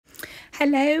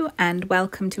Hello and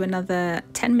welcome to another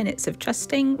 10 minutes of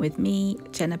trusting with me,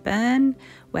 Jenna Byrne,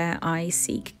 where I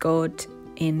seek God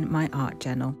in my art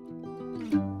journal.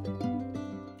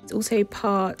 It's also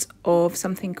part of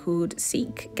something called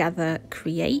Seek, Gather,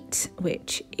 Create,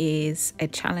 which is a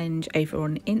challenge over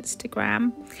on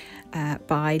Instagram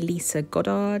by Lisa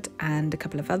Goddard and a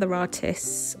couple of other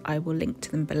artists. I will link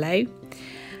to them below.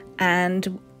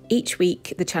 And each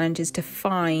week, the challenge is to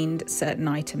find certain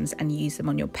items and use them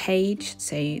on your page.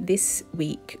 So this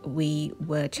week, we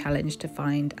were challenged to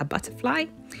find a butterfly,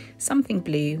 something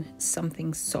blue,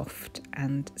 something soft,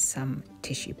 and some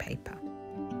tissue paper.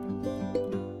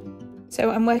 So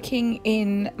I'm working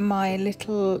in my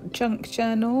little junk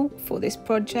journal for this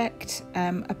project.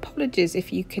 Apologies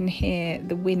if you can hear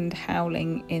the wind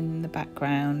howling in the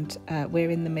background. We're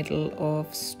in the middle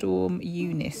of Storm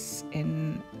Eunice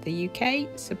in the UK,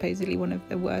 supposedly one of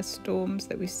the worst storms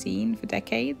that we've seen for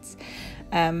decades.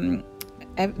 The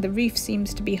roof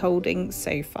seems to be holding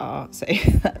so far, so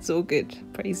that's all good.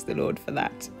 Praise the Lord for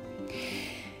that.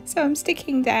 So I'm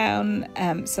sticking down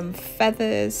some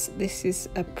feathers. This is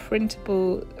a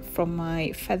printable from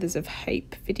my Feathers of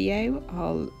Hope video.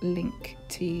 I'll link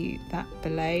to that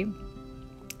below.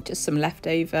 Just some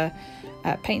leftover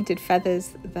painted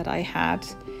feathers that I had.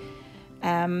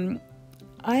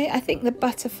 I think the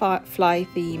butterfly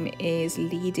theme is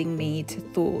leading me to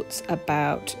thoughts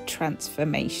about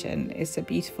transformation. It's a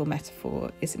beautiful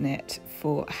metaphor, isn't it,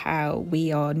 for how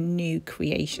we are new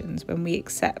creations when we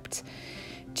accept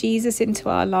Jesus into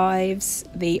our lives.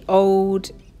 The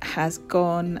old has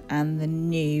gone and the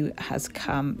new has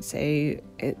come. So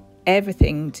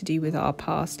everything to do with our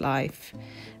past life,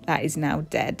 that is now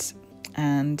dead,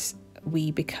 and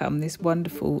we become this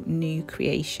wonderful new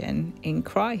creation in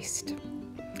Christ.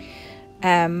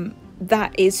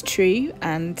 That is true,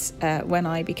 and when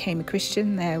I became a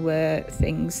Christian, there were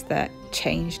things that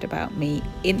changed about me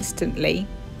instantly,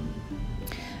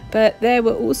 but there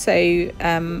were also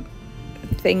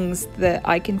things that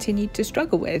I continued to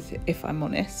struggle with, if I'm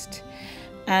honest.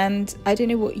 And I don't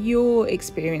know what your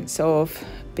experience of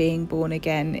being born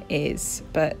again is,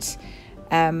 but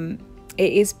it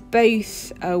is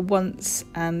both a once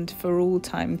and for all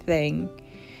time thing.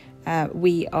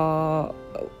 We are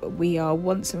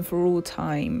once and for all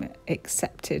time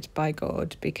accepted by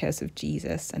God because of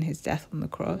Jesus and his death on the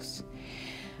cross.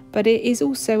 But it is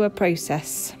also a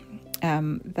process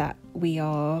that we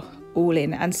are all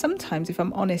in. And sometimes, if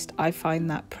I'm honest, I find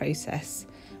that process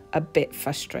a bit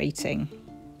frustrating.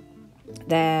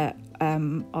 There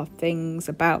are things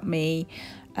about me,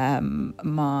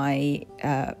 my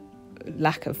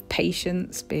lack of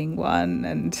patience being one,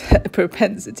 and a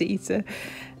propensity to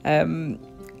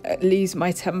lose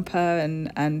my temper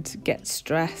and get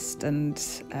stressed, and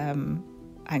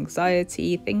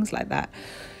anxiety, things like that,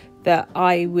 that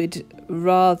I would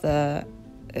rather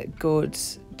God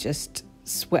just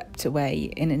swept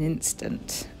away in an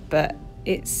instant. But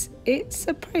it's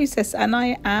a process, and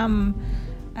I am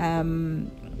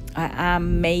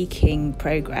making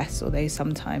progress, although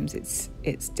sometimes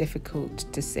it's difficult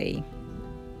to see.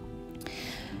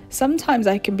 Sometimes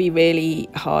I can be really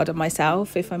hard on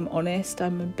myself, if I'm honest.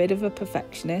 I'm a bit of a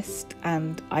perfectionist,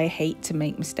 and I hate to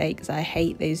make mistakes. I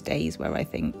hate those days where I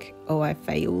think, oh, I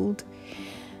failed.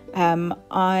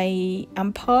 I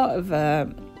am part of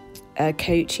a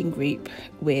coaching group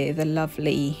with a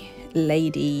lovely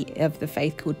lady of the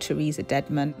faith called Teresa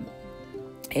Dedman.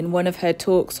 In one of her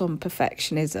talks on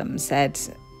perfectionism, said,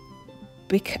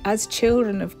 as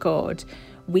children of God,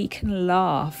 we can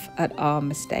laugh at our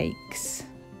mistakes.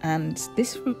 And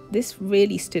this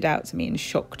really stood out to me and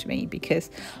shocked me, because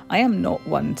I am not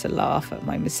one to laugh at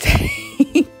my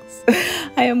mistakes.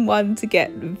 I am one to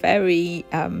get very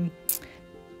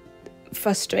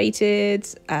frustrated,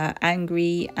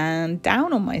 angry, and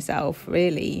down on myself,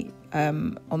 really,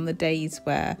 on the days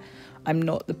where I'm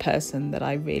not the person that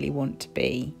I really want to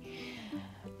be.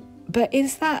 But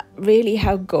is that really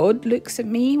how God looks at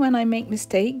me when I make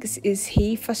mistakes? Is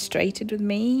he frustrated with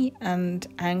me and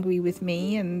angry with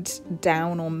me and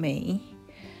down on me?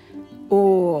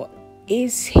 Or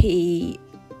is he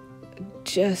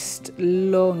just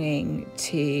longing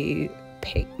to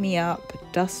pick me up,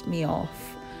 dust me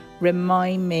off,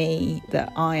 remind me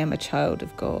that I am a child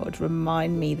of God,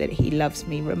 remind me that he loves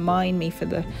me, remind me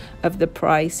of the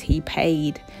price he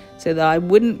paid so that I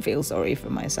wouldn't feel sorry for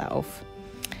myself,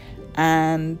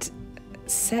 and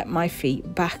set my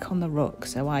feet back on the rock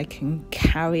so I can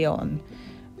carry on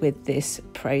with this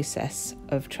process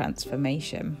of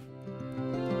transformation.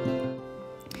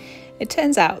 It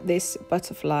turns out this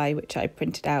butterfly, which I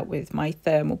printed out with my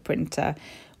thermal printer,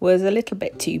 was a little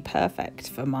bit too perfect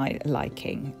for my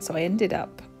liking. So I ended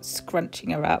up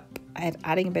scrunching her up,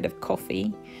 adding a bit of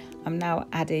coffee. I'm now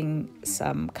adding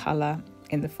some colour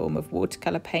in the form of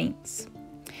watercolour paints.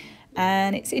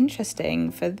 And it's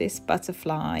interesting for this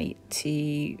butterfly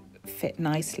to fit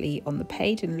nicely on the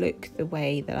page and look the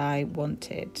way that I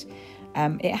wanted.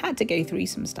 It had to go through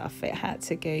some stuff. It had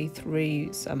to go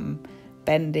through some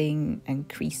bending and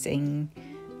creasing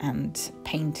and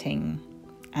painting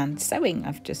and sewing.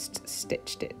 I've just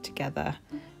stitched it together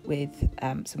with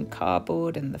some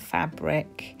cardboard and the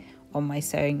fabric on my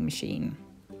sewing machine.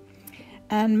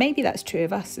 And maybe that's true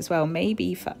of us as well.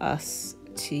 Maybe for us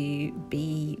to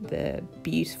be the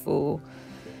beautiful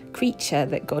creature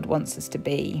that God wants us to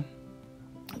be,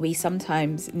 we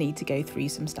sometimes need to go through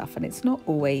some stuff, and it's not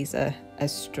always a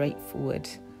straightforward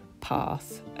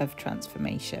path of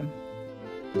transformation.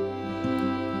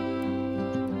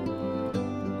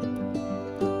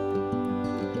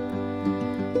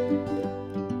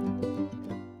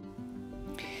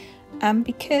 And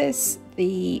because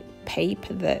the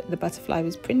paper that the butterfly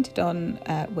was printed on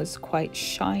was quite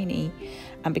shiny,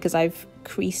 and because I've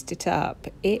creased it up,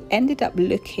 it ended up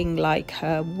looking like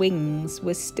her wings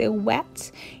were still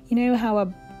wet. You know how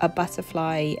a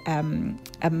butterfly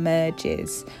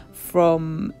emerges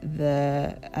from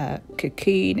the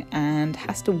cocoon and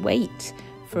has to wait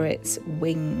for its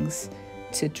wings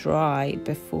to dry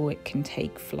before it can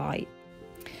take flight.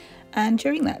 And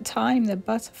during that time, the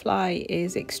butterfly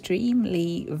is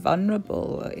extremely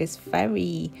vulnerable, it's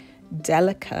very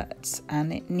delicate,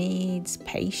 and it needs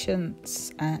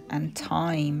patience and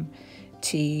time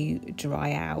to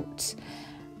dry out.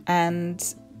 And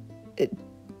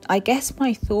I guess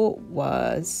my thought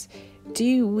was,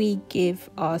 do we give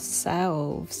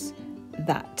ourselves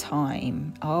that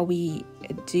time? Are we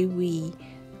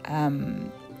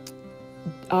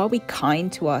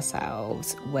kind to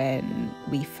ourselves when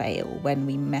we fail, when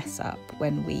we mess up,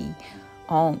 when we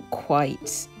aren't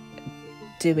quite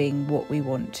doing what we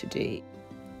want to do?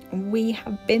 We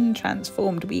have been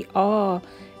transformed. We are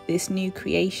this new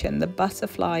creation. The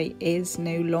butterfly is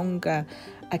no longer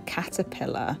a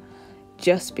caterpillar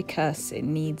just because it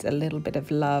needs a little bit of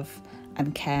love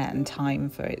and care and time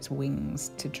for its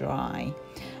wings to dry.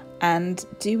 And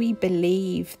do we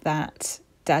believe that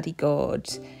Daddy God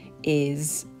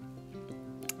is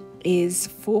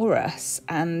for us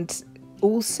and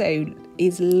also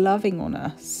is loving on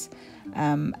us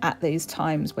at those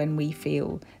times when we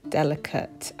feel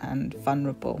delicate and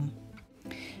vulnerable?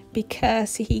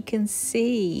 Because he can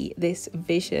see this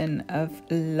vision of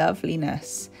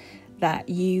loveliness that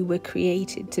you were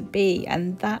created to be,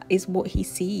 and that is what he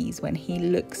sees when he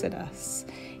looks at us.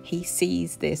 He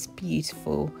sees this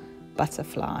beautiful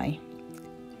butterfly.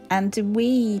 And do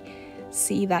we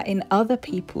see that in other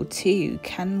people too?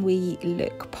 Can we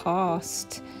look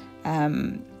past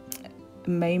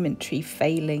momentary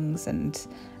failings and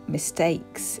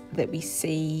mistakes that we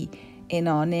see in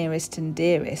our nearest and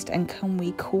dearest, and can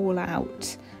we call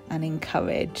out and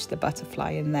encourage the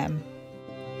butterfly in them?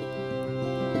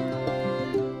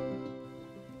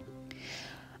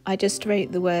 I just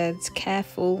wrote the words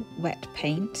 "careful wet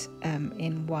paint"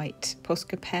 in white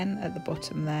Posca pen at the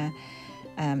bottom there,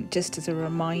 just as a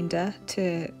reminder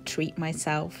to treat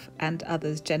myself and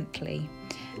others gently.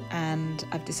 And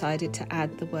I've decided to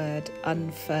add the word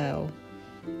 "unfurl"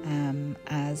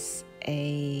 as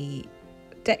a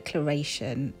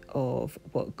declaration of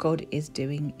what God is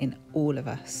doing in all of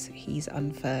us. He's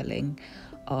unfurling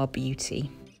our beauty.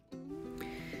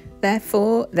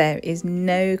 Therefore, there is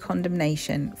no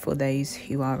condemnation for those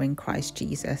who are in Christ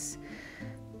Jesus,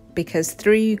 because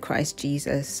through Christ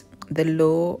Jesus, the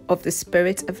law of the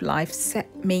Spirit of life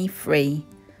set me free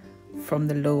from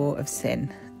the law of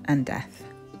sin and death.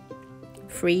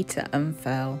 Free to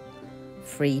unfurl,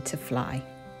 free to fly.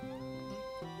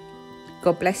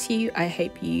 God bless you. I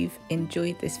hope you've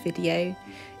enjoyed this video.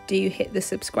 Do hit the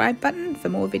subscribe button for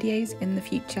more videos in the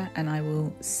future, and I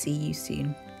will see you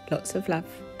soon. Lots of love.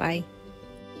 Bye.